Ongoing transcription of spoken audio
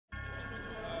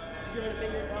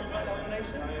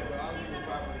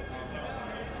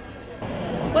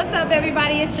What's up,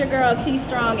 everybody? It's your girl T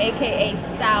Strong, aka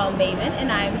Stylemayvin,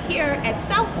 and I'm here at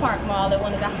South Park Mall at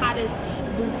one of the hottest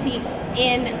boutiques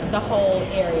in the whole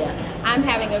area. I'm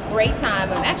having a great time.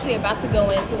 I'm actually about to go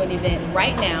into an event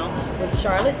right now with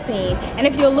CharlotteSeen, and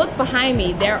if you'll look behind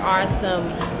me, there are some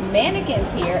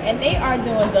mannequins here, and they are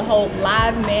doing the whole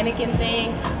live mannequin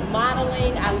thing,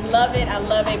 modeling. I love it. I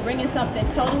love it. Bringing something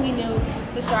totally new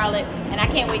to Charlotte, and I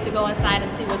can't wait to go inside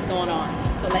and see what's going on.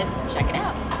 So let's check it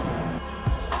out.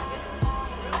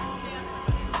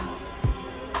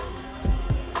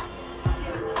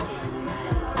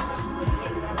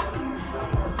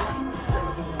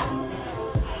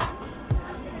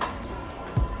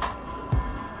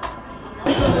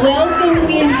 Welcome.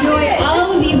 We enjoy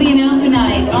all of you being out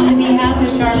tonight. On behalf of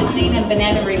CharlotteSeen and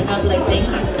Banana Republic, thank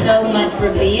you so much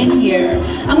for being here.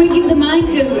 I'm going to give the mic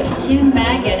to Ken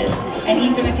Baggis, and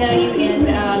he's going to tell you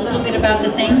a little bit about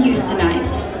the thank yous tonight.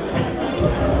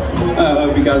 I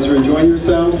hope you guys are enjoying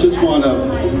yourselves. Just want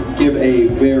to give a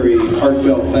very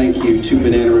heartfelt thank you to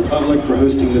Banana Republic for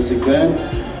hosting this event.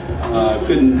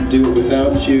 Couldn't do it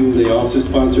without you. They also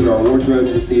sponsored our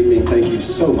wardrobes this evening. Thank you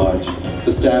so much.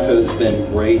 The staff has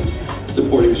been great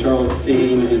supporting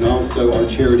CharlotteSeen and also our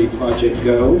charity Project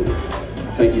Go.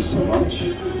 Thank you so much.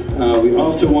 We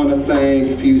also want to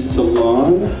thank Fuse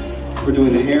Salon for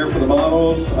doing the hair for the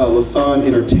models, Lasan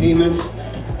Entertainment,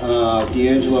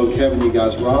 D'Angelo, Kevin, you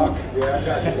guys rock.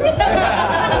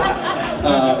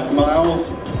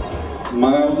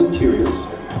 Miles Interiors,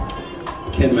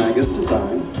 Ken Magus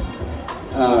Design,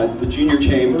 the Junior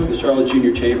Chamber, the Charlotte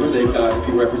Junior Chamber. They've got a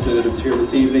few representatives here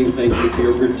this evening. Thank you for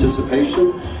your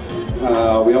participation.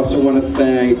 We also want to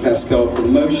thank Pascal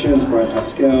Promotions, Brian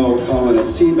Pascal, Colin at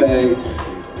Seabay,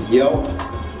 Yelp,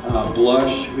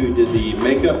 Blush, who did the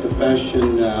makeup, the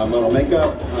fashion model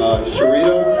makeup,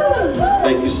 Sharita,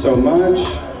 thank you so much.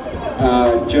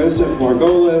 Joseph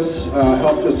Margolis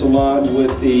helped us a lot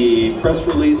with the press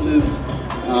releases.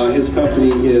 His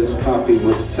company is Copied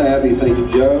with Savvy. Thank you,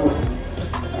 Joe.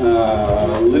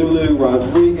 Lulu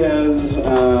Rodriguez,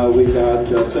 we've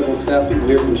got several staff people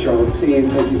here from CharlotteSeen.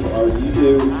 Thank you for all you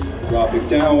do. Rob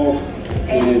McDowell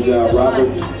and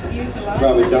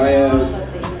Robert Diaz,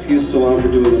 Fuse Salon for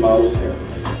doing the models hair.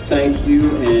 Thank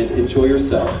you and enjoy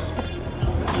yourselves.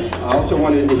 I also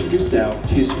wanted to introduce now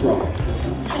T Strong.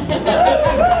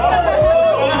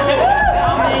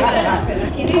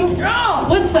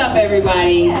 What's up,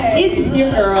 everybody? It's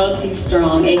your girl T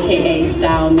Strong, aka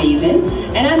Stylemayvin,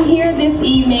 and I'm here this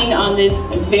evening on this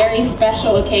very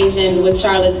special occasion with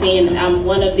CharlotteSeen. I'm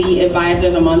one of the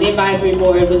advisors. I'm on the advisory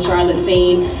board with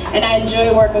CharlotteSeen, and I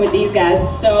enjoy working with these guys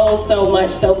so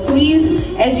much. So please,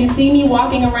 as you see me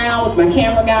walking around with my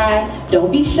camera guy,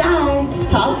 don't be shy.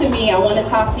 Talk to me. I want to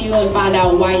talk to you and find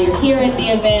out why you're here at the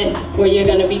event, what you're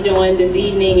going to be doing this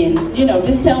evening, and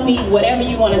just tell me whatever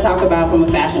you want to talk about from a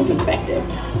fashion perspective.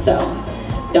 So,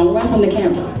 don't run from the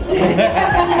camera.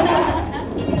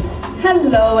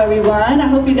 Hello everyone, I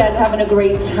hope you guys are having a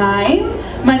great time.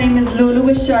 My name is Lulu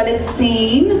with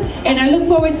CharlotteSeen, and I look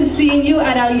forward to seeing you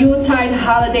at our Yuletide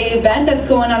holiday event that's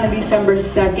going on December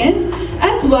 2nd,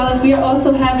 as well as we are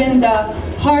also having the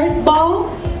Heart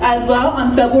Ball as well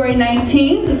on February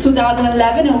 19th,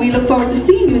 2011, and we look forward to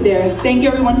seeing you there. Thank you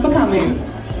everyone for coming.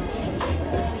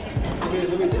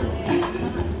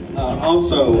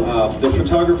 Also, the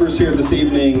photographers here this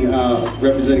evening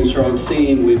representing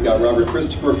CharlotteSeen, we've got Robert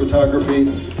Christopher Photography,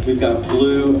 we've got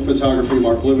Blue Photography,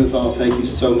 Mark Blumenthal, thank you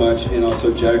so much, and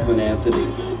also Jacqueline Anthony.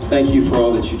 Thank you for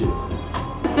all that you do.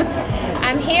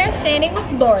 I'm here standing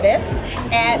with Lourdes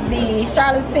at the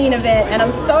CharlotteSeen event, and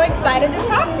I'm so excited to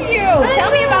talk to you.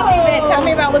 Tell me about the event. Tell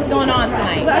me about what's going on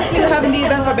tonight. Well, actually, we're having the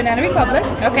event for Banana Republic.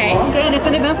 Okay. Okay, and it's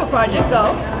an event for Project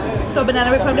Go. So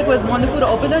Banana Republic was wonderful to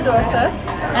open their doors to us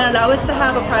and allow us to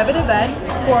have a private event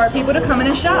for people to come in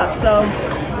and shop. So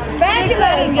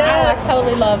fabulous! Yes. I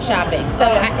totally love shopping. So,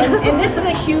 and this is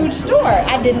a huge store.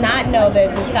 I did not know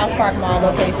that the South Park Mall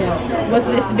location was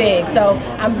this big. So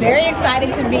I'm very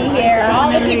excited to be here. All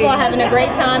the people are having a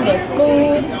great time. There's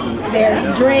food, there's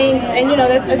drinks, and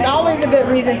it's always a good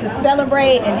reason to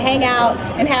celebrate and hang out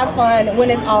and have fun when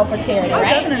it's all for charity,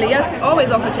 right? Definitely, yes, always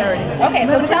all for charity. Okay,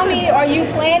 so tell me, are you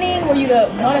planning? Were you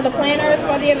one of the planners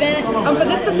for the event? For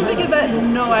this specific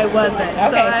event, no, I wasn't.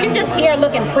 Okay, so she's just here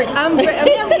looking pretty. I'm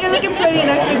here looking pretty and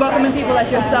actually welcoming people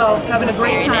like yourself, having a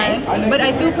great time. Nice. But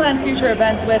I do plan future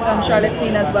events with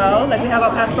CharlotteSeen as well. Like we have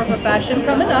our Passport for Fashion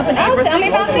coming up in April 16th. Tell me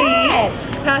about that.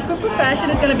 Passport for Fashion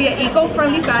is going to be an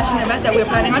eco-friendly fashion event that we're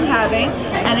planning on having,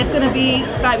 and it's going to be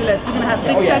fabulous. We're going to have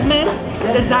 6 segments,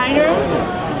 designers,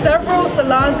 several several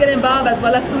salons get involved, as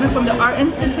well as students from the Art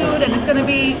Institute, and it's going to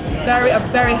be a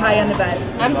very high-end event.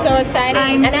 I'm so excited,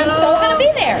 and I'm so going to be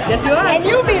there. Yes, you are. And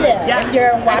you'll be there. Yes. If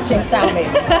you're watching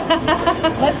Stylemayvin.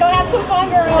 Let's go have some fun,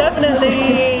 girl.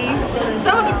 Definitely.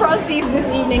 Some of the proceeds this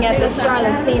evening at the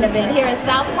CharlotteSeen event here at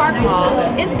South Park Mall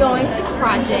is going to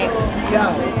Project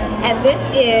Go. And this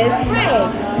is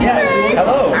Craig. Yeah,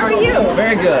 hello. How are you?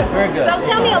 Very good, very good. So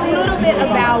tell me a little bit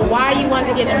about why you wanted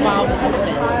to get involved with this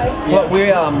event. Well,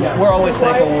 we're always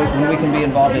thankful when we can be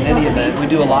involved in any event. We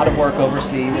do a lot of work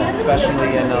overseas,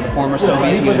 especially in the former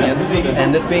Soviet Union.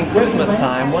 And this being Christmas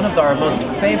time, one of our most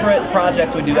favorite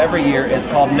projects we do every year is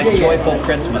called McJoyful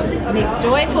Christmas.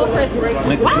 McJoyful Christmas.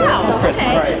 McJoyful Christmas.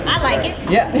 Okay. I like it.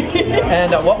 Yeah.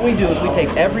 And what we do is we take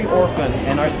every orphan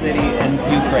in our city in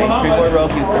Ukraine, Krivoy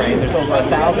Rog, Ukraine. There's over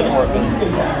 1,000 orphans.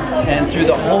 And through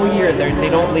the whole year, they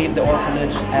don't leave the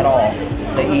orphanage at all.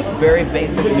 They eat very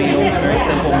basic meals, very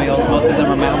simple meals. Most of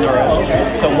them are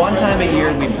malnourished. So one time a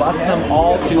year, we bus them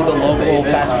all to the local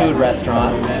fast food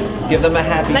restaurant, give them a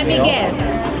happy meal. Let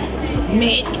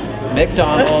me guess.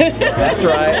 McDonald's, that's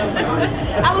right.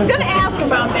 I was going to ask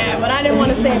about that, but I didn't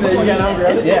want to say it before you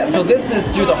said it. Yeah, so this is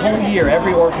through the whole year.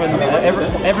 Every orphan,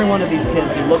 every one of these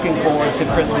kids, they're looking forward to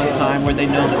Christmas time where they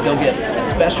know that they'll get a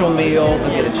special meal,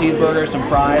 they'll get a cheeseburger, some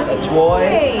fries, a toy.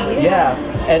 Yeah,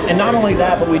 and not only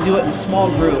that, but we do it in small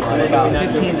groups of about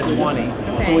 15 to 20.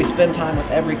 So we spend time with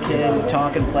every kid, we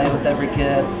talk and play with every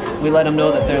kid. We let them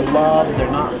know that they're loved, they're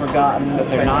not forgotten, that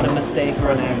they're not a mistake or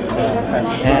an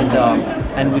accident.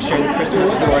 And we share the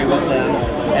Christmas story with them.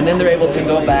 And then they're able to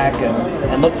go back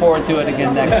and look forward to it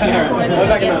again next year. And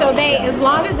so as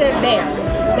long as they're there,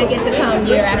 they get to come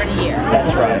year after year.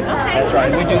 That's right. That's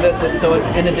right. We do this, so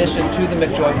in addition to the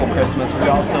McJoyful Christmas, we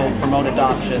also promote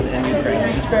adoption in Ukraine,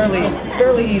 which is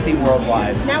fairly easy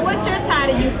worldwide. Now, what's your tie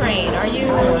to Ukraine? Are you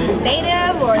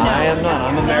native or no? I am not.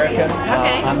 I'm American.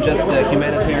 Okay. I'm just a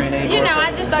humanitarian aid You know, worker.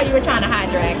 I just thought you were trying to hide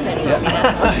your accent from me.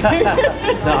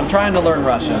 No, I'm trying to learn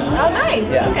Russian. Oh, nice.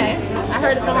 Yeah. Okay. I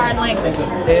heard it's a hard language.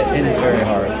 It is very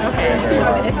hard. Okay. Very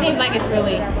hard. It seems like it's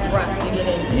really rough to get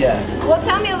into. Yes. Well,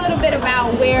 tell me a little bit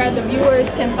about where the viewers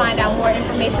can find out more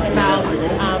information about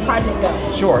Project Go.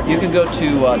 Sure. You can go to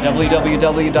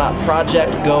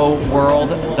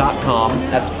www.projectgoworld.com.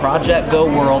 That's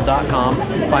projectgoworld.com.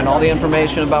 Find all the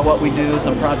information about what we do,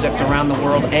 some projects around the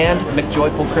world, and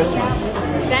McJoyful Christmas.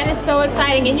 That is so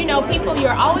exciting. And you know, people,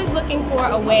 you're always looking for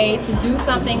a way to do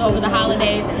something over the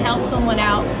holidays and help someone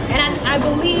out. And I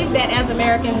believe that as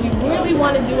Americans, we really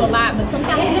want to do a lot, but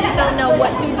sometimes we just don't know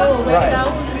what to do or where to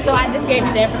go. So I just gave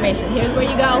you the information. Here's where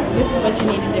you go. This is what you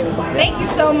need to do. Thank you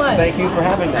so much. Thank you for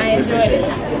having us. I enjoyed it.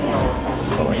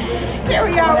 Here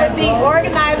we are with the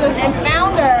organizers and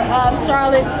founder of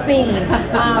CharlotteSeen.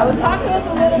 Talk to us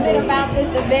a little bit about this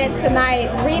event tonight.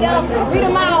 Rita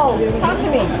Miles, talk to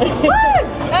me.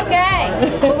 Okay,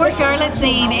 well, we're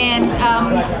CharlotteSeen, and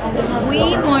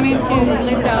we wanted to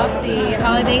lift off the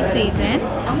holiday season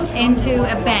into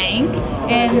a bang,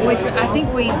 and which I think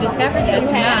we discovered that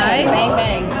tonight. Bang,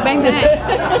 bang. Bang, bang.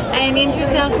 And into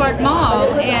South Park Mall.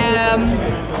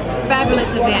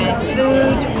 Fabulous event.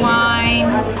 Food, wine,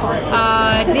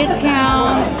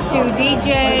 discounts to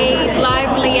DJ,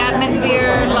 lively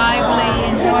atmosphere, lively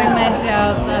enjoyment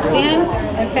of event.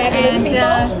 And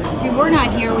if you were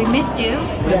not here, we missed you.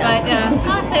 But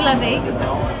c'est la vie.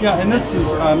 Yeah, and this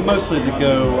is mostly to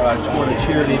go toward a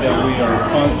charity that we are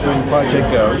sponsoring,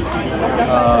 Project Go.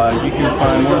 You can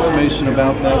find more information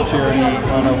about that charity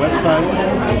on our website.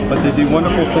 But they do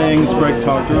wonderful things. Greg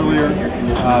talked earlier.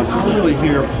 So we're really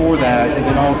here for that, and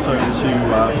then also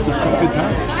to just have a good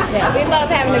time. Yeah, we love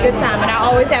having a good time, and I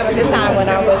always have a good time when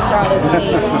I'm with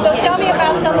CharlotteSeen. So tell me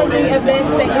about some of the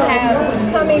events that you have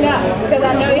coming up, because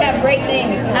I know you have great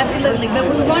things. Absolutely, but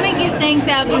we want to give thanks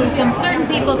out to some certain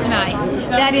people tonight.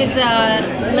 That is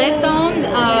Lesson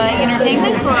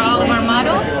Entertainment for all of our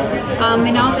models,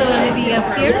 and also Olivia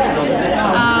Pierce,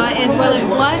 as well as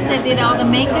Blush that did all the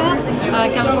makeup.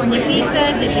 California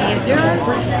Pizza did the hors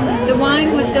d'oeuvres. The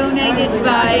wine was donated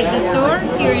by the store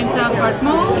here in South Park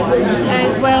Mall,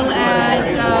 as well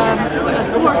as,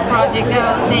 of course, Project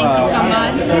Go. Thank you so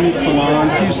much. Q Salon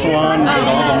with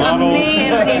all the models.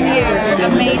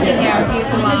 Amazing hair, Q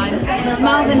Salon.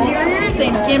 Miles Interiors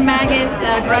and Kim Magus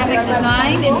graphic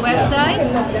design and website.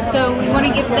 So we want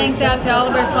to give thanks out to all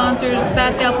of our sponsors,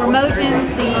 Pastel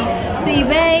Promotions, C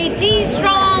Bay, T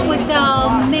Strong with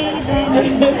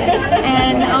Stylemayvin,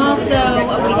 and also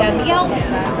we have Yelp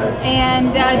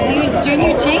and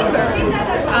Junior Chamber.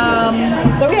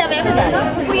 So we have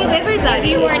everybody. We have everybody. If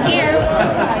you weren't here,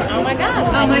 oh my gosh.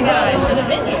 Oh my gosh. Should have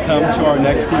been here. Come to our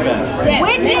next event.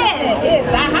 Which is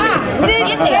Aha!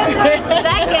 December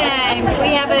 2nd.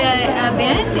 We have an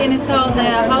event, and it's called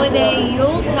the Holiday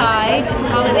Yuletide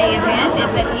Holiday Event.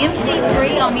 It's at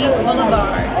MC3 on East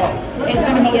Boulevard. It's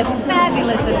going to be a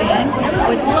fabulous event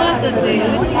with lots of food,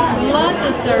 lots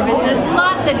of services,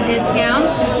 lots of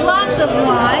discounts, lots of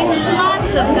wine,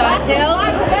 lots of cocktails,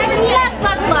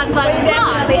 lots.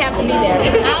 They have to be there.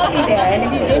 I'll be there. And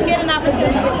if you didn't get an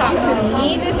opportunity to talk to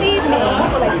me this evening,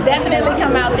 definitely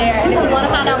come out there. And if you want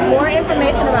to find out more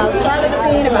information about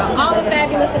CharlotteSeen, about all the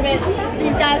fabulous events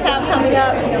these guys have coming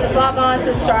up, just log on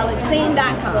to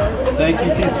CharlotteSeen.com. Thank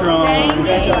you, T-Strong.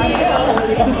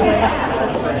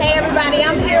 Hey everybody,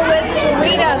 I'm here with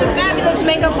Sharita, the fabulous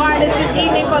makeup artist this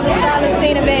evening for the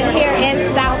CharlotteSeen event here in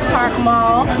South Park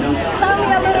Mall. Tell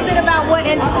me a little bit about what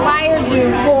inspired you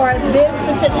for this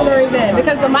particular event,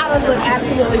 because the models look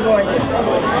absolutely gorgeous.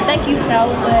 Thank you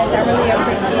so much, I really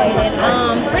appreciate it.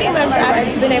 Pretty much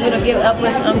I've been able to give up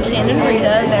with Ken and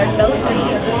Rita. They're so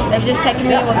sweet. They've just taken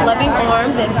me in with loving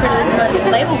arms and pretty much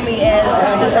labeled me as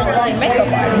the CharlotteSeen makeup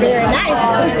artist. Very nice.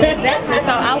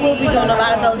 So I will be doing a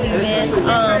lot of those events.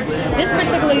 This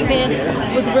particular event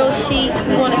was real chic.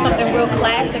 We wanted something real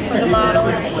classic for the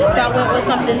models. So I went with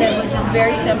something that was just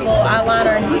very simple.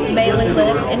 Eyeliner, mainly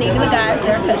lips, and even the guys,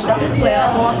 they're touched up as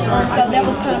well. So that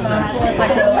was kind of my influence,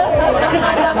 like a sort of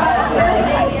kind of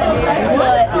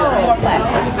but more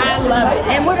classic. I love it.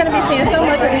 And we're going to be seeing so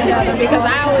much of each other because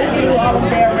I always do all of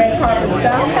their red carpet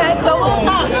stuff. Okay, so we'll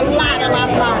talk a lot.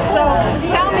 So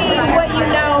tell me what you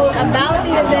know about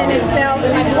the event itself,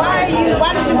 and like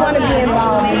why did you want to be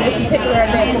involved in this particular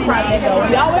event for Project O?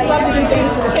 We always love to do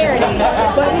things for charity,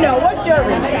 but you know, what's your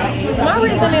reason? My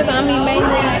reason is, mainly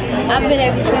I've been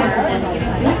able to give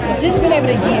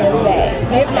back.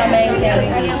 That's my main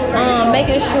thing.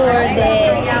 Making sure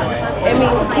that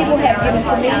people have given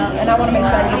to me, and I want to make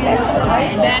sure I give back to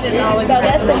them. That is always so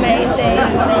that's the main thing.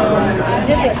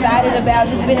 Just excited about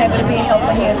just being able to be a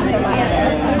helping hand to somebody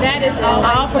else. That is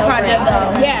all for Project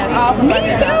O. Yes, all for me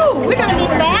Project too. We're gonna be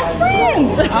fast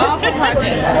friends. All for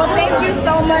Project O. Well, thank you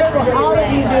so much for all that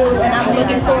you do, and I'm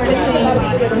looking forward to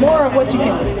seeing more of what you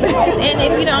can do. And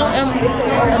if you don't,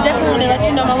 I definitely want to let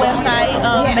you know my website,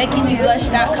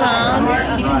 makingyouBlush.com.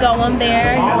 You can go on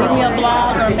there, give me a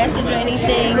blog or a message or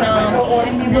anything.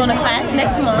 I'm doing a class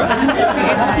next month, so if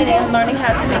you're interested in learning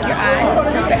how to make your eyes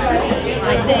professional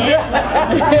like this,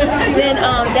 then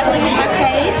definitely hit my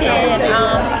page and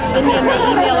send me an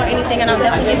email or anything, and I'll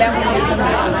definitely get back with you as soon as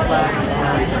possible.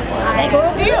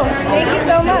 Cool deal. Thank you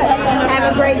so much.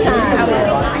 Have a great time.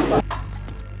 I will.